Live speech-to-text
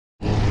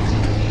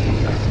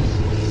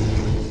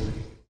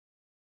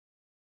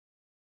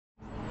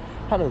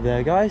Hello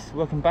there guys,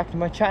 welcome back to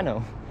my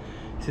channel.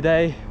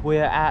 Today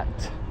we're at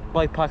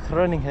Bikepark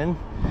Groningen,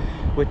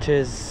 which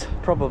is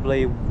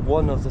probably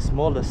one of the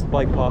smallest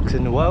bike parks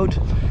in the world.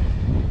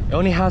 It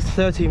only has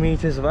 30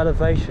 meters of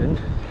elevation,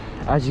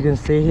 as you can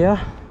see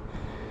here.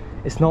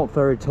 It's not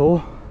very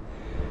tall,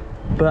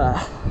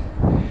 but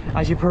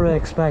as you probably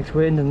expect,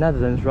 we're in the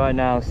Netherlands right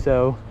now,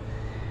 so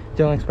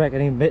don't expect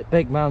any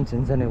big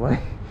mountains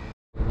anyway.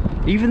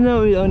 Even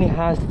though it only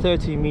has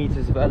 30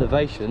 meters of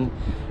elevation,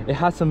 it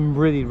has some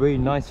really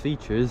nice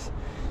features,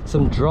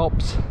 some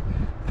drops,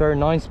 very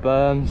nice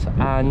berms,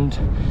 and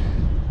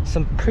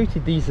some pretty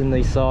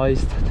decently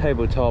sized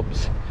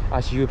tabletops,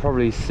 as you will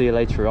probably see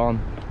later on,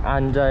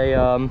 and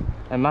a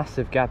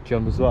massive gap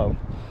jump as well.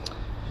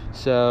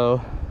 So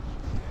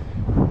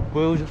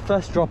we'll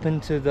first drop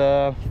into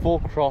the full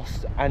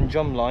cross and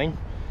jump line.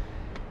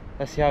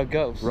 Let's see how it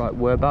goes. Right,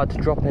 we're about to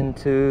drop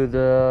into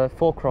the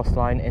full cross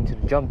line, into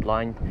the jump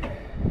line.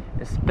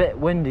 It's a bit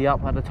windy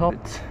up at the top.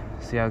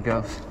 Let's see how it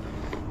goes.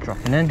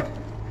 Dropping in.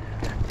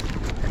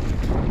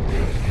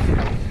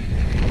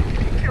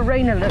 It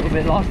rained a little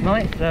bit last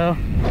night, so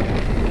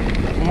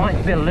it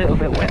might be a little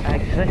bit wet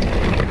actually.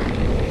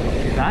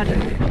 Not too bad.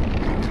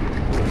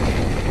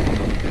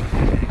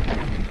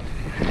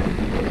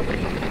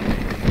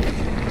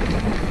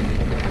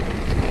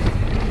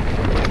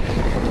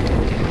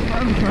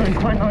 I'm running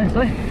quite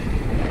nicely.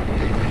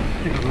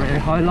 Took a really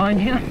high line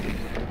here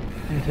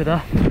into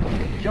the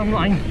jump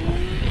line.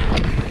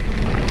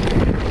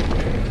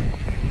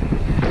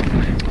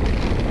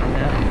 And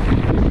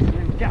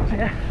little gap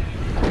here.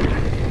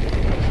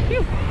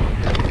 Phew.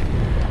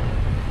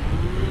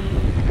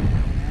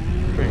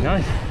 Pretty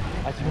nice.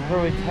 As you can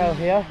probably tell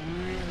here,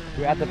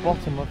 we're at the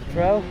bottom of the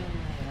trail.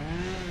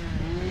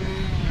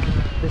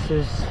 This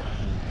is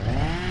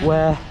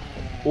where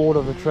all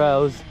of the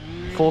trails,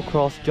 full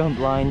cross, jump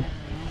line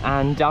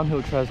and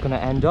downhill trail is going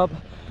to end up,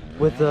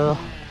 with a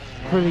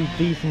pretty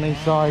decently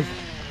sized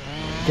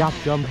gap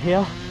jump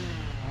here.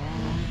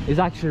 It's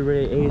actually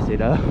really easy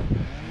though,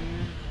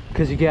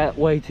 because you get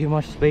way too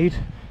much speed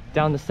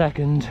down the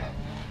second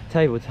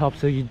tabletop,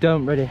 so you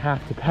don't really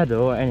have to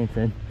pedal or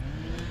anything.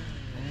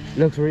 It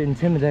looks really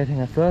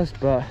intimidating at first,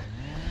 but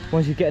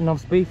once you get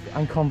enough speed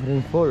and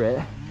confidence for it,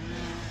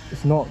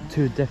 it's not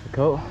too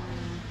difficult.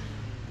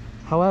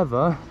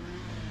 However,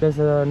 there's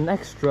an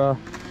extra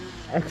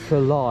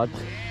large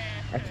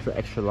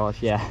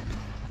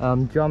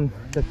jump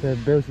that they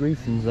built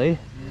recently.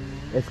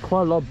 It's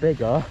quite a lot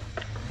bigger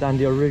than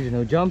the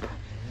original jump,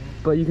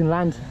 but you can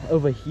land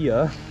over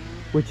here,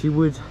 which you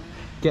would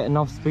get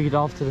enough speed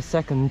after the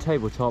second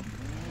tabletop,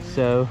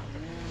 so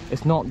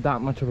it's not that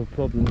much of a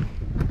problem.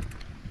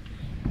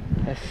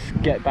 Let's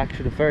get back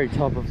to the very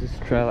top of this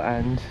trail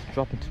and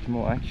drop into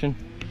more action.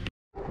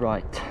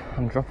 Right,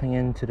 I'm dropping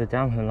into the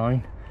downhill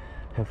line.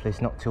 Hopefully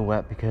it's not too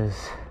wet,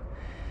 because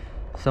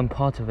some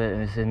part of it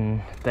is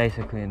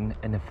basically in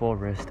the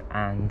forest,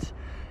 and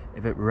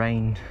if it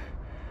rained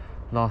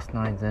last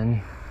night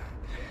then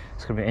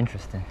it's gonna be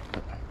interesting.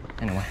 But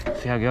anyway,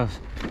 see how it goes.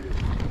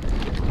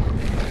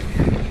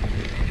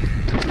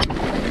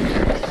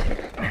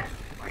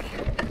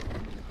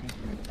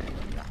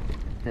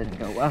 Didn't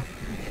go well.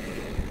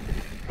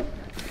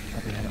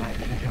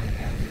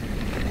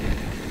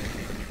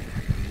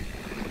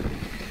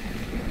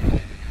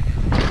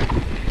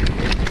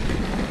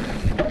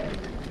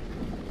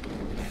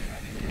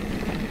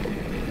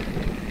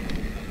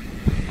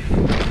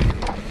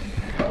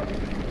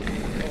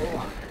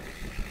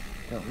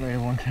 Don't really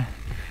want to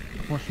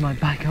watch my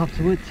back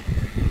afterwards.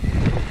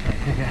 I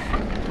take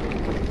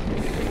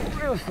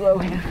it real slow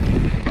here.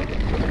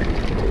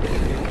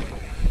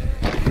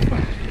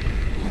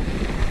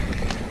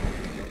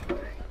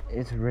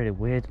 It's a really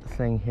weird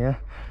thing here,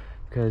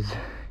 because you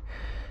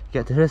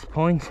get to this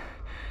point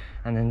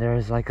and then there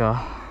is like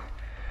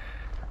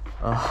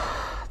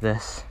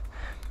this.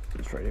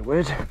 It's really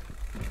weird.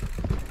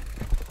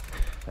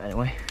 But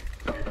anyway.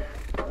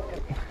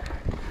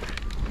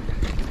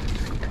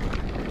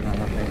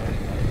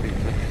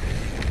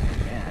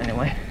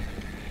 Anyway,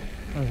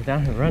 that was a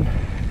downhill run.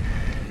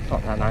 It's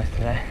not that nice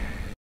today.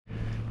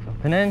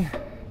 Dropping in.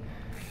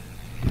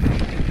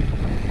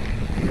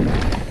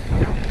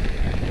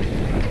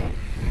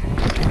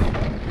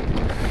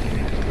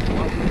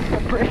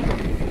 Slippery.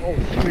 Oh,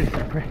 it's really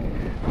slippery.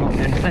 I'm not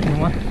doing the second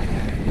one.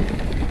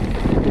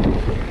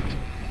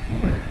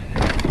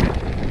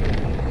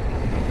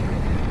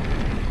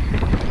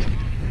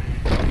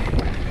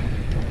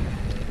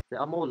 There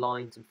are more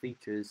lines and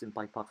features in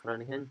Bikepark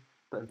Groningen,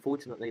 but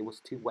unfortunately it was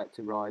too wet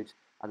to ride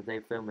at the day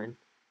of filming.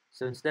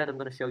 So instead I'm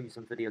going to show you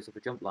some videos of the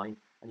jump line,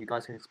 and you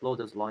guys can explore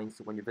those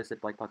lines when you visit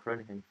Bikepark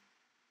Groningen.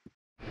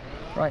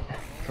 Right,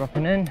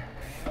 dropping in.